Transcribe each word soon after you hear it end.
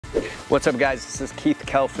What's up guys, this is Keith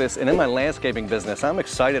Kelfis, and in my landscaping business, I'm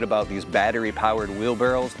excited about these battery powered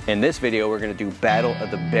wheelbarrows. In this video, we're gonna do Battle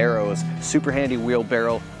of the Barrows, Superhandy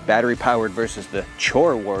Wheelbarrow, battery powered versus the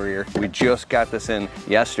Chore Warrior. We just got this in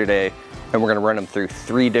yesterday, and we're gonna run them through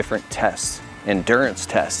 3 different tests, endurance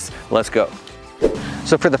tests. Let's go.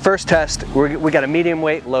 So for the first test, we got a medium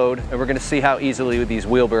weight load, and we're gonna see how easily these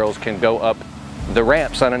wheelbarrows can go up the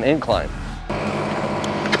ramps on an incline.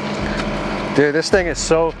 Dude, this thing is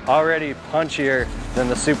so already punchier than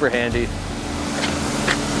the Superhandy.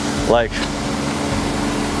 Like,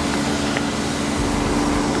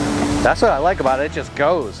 that's what I like about it, it just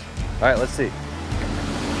goes. All right, let's see.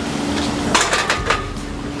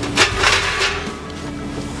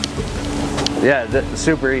 Yeah,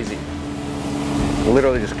 super easy. It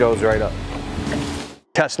literally just goes right up.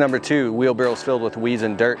 Test number 2, wheelbarrows filled with weeds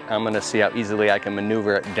and dirt. I'm gonna see how easily I can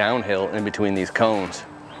maneuver it downhill in between these cones.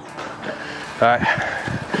 All right,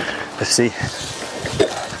 let's see.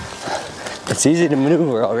 It's easy to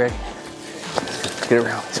maneuver already. Let's get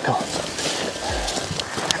around these cones.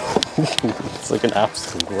 It's like an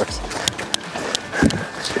obstacle course.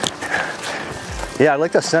 Yeah, I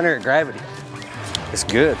like the center of gravity. It's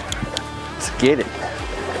good. Let's get it.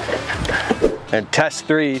 And test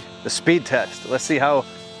 3, the speed test. Let's see how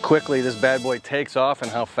quickly this bad boy takes off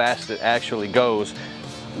and how fast it actually goes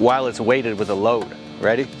while it's weighted with a load.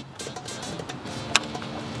 Ready?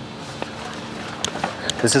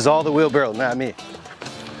 This is all the wheelbarrow, not me.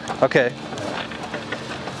 Okay.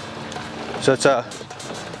 So it's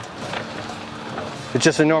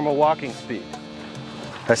just a normal walking speed.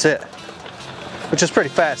 That's it. Which is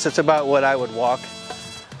pretty fast. It's about what I would walk.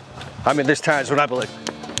 I mean, there's times when I'd be like,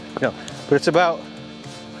 you know, but it's about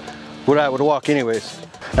what I would walk anyways.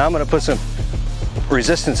 Now I'm gonna put some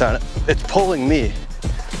resistance on it. It's pulling me.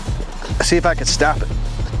 See if I can stop it.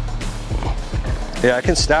 Yeah, I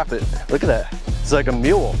can stop it. Look at that. It's like a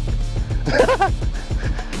mule.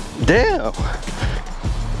 Damn.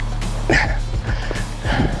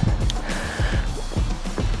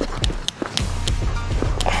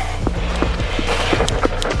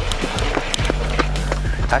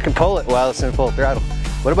 I can pull it while it's in full throttle.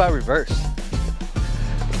 What about reverse?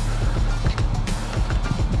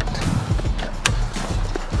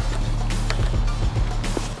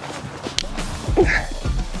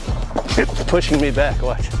 It's pushing me back,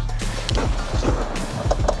 watch.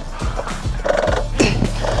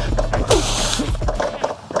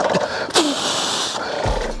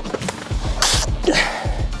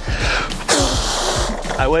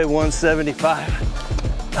 I weigh 175.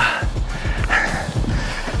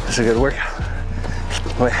 That's a good workout.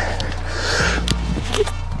 Wait.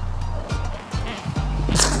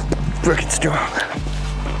 Freaking strong.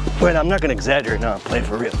 Wait, I'm not gonna exaggerate now, I'm playing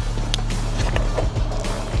for real.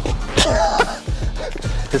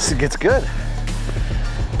 This gets good.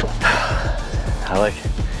 I like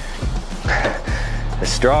it.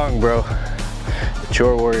 It's strong, bro. The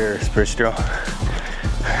Chore Warrior is pretty strong.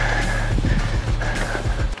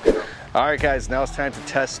 All right guys, now it's time to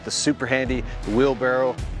test the Superhandy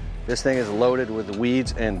Wheelbarrow. This thing is loaded with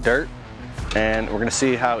weeds and dirt, and we're gonna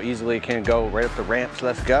see how easily it can go right up the ramps.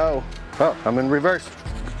 Let's go. Oh, I'm in reverse.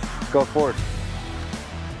 Go forward.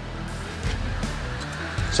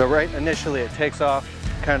 So right initially it takes off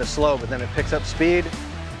kind of slow, but then it picks up speed.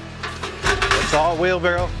 It's all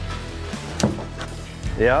wheelbarrow.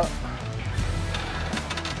 Yeah.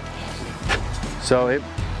 So it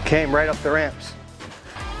came right up the ramps.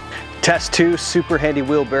 Test 2, Superhandy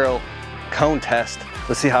Wheelbarrow cone test.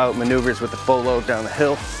 Let's see how it maneuvers with the full load down the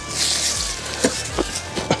hill.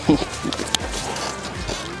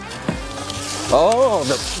 Oh,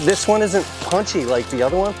 this one isn't punchy like the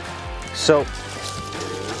other one. So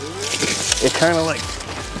it kind of like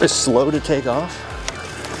is slow to take off.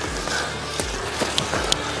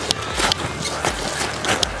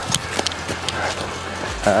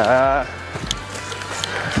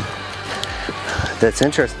 That's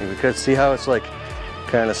interesting because see how it's like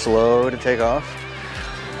kind of slow to take off?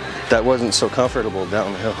 That wasn't so comfortable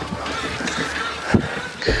down the hill.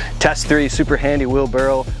 Test 3, Superhandy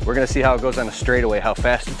Wheelbarrow. We're gonna see how it goes on a straightaway, how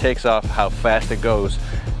fast it takes off, how fast it goes.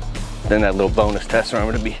 Then that little bonus test where I'm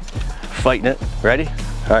gonna be fighting it. Ready?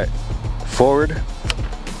 All right, forward.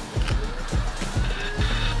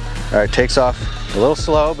 All right, takes off a little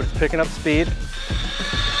slow, but it's picking up speed.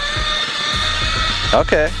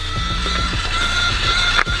 Okay.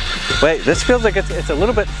 Wait, this feels like it's a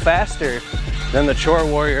little bit faster than the Chore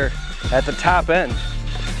Warrior at the top end.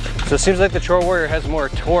 So it seems like the Chore Warrior has more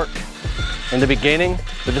torque in the beginning,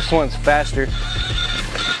 but this one's faster.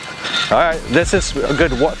 All right, this is a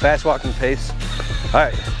good fast walking pace. All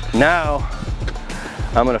right, now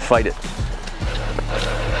I'm gonna fight it.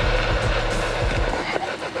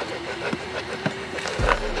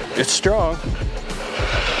 It's strong.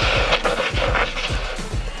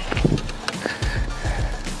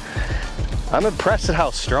 I'm impressed at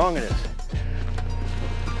how strong it is.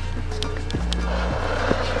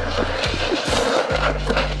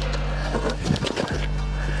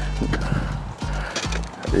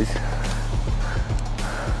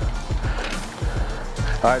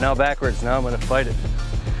 All right, now backwards. Now I'm gonna fight it.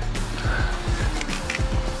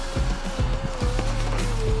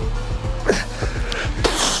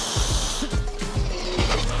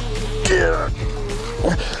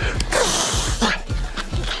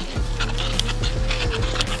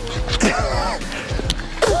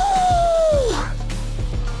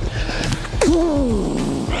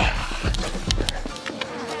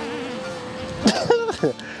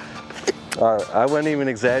 All right, I wasn't even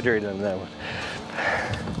exaggerating on that one.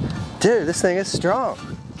 Dude, this thing is strong.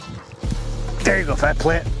 There you go, fat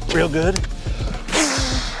plant. Real good.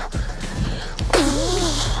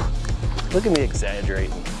 Look at me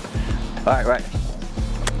exaggerating. All right.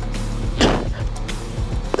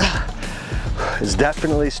 It's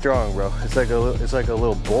definitely strong, bro. It's like a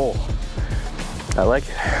little bowl. I like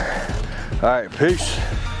it. All right, peace.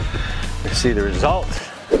 Let's see the result.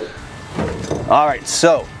 All right,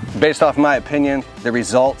 so based off my opinion, the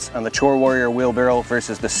results on the Chore Warrior wheelbarrow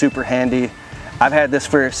versus the Superhandy. I've had this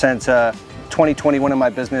since 2021 in my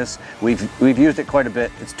business. We've used it quite a bit.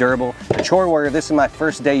 It's durable. The Chore Warrior, this is my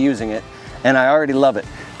first day using it, and I already love it.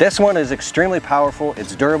 This one is extremely powerful.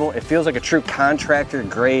 It's durable. It feels like a true contractor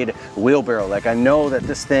grade wheelbarrow. Like, I know that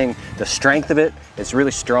this thing, the strength of it is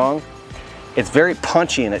really strong. It's very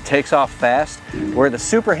punchy and it takes off fast, where the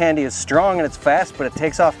Superhandy is strong and it's fast, but it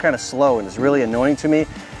takes off kind of slow and it's really annoying to me.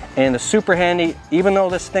 And the Superhandy, even though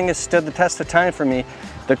this thing has stood the test of time for me,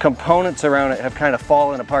 the components around it have kind of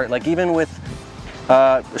fallen apart. Like, even with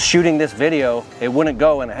shooting this video, it wouldn't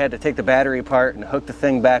go, and I had to take the battery apart and hook the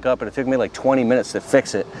thing back up, and it took me like 20 minutes to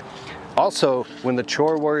fix it. Also, when the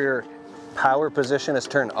Chore Warrior power position is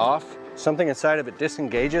turned off, something inside of it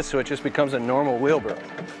disengages, so it just becomes a normal wheelbarrow,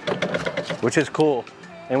 which is cool.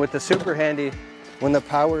 And with the Superhandy, when the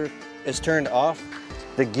power is turned off,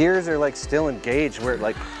 the gears are like still engaged, where it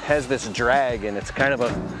like has this drag, and it's kind of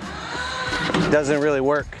doesn't really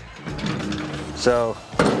work. So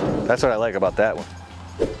that's what I like about that one.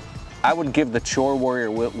 I would give the Chore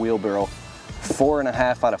Warrior wheelbarrow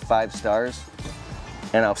 4.5 out of 5 stars,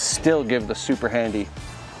 and I'll still give the Superhandy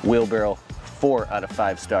wheelbarrow 4 out of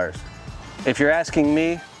 5 stars. If you're asking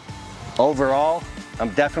me, overall, I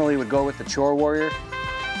definitely would go with the Chore Warrior,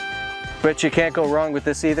 but you can't go wrong with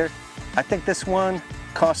this either. I think this one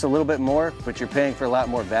costs a little bit more, but you're paying for a lot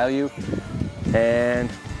more value. And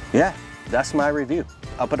yeah, that's my review.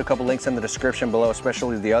 I'll put a couple links in the description below,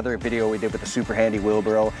 especially the other video we did with the Superhandy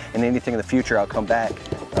wheelbarrow, and anything in the future I'll come back.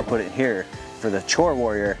 I'll put it here for the Chore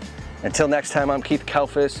Warrior. Until next time, I'm Keith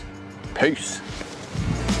Kalfas. Peace.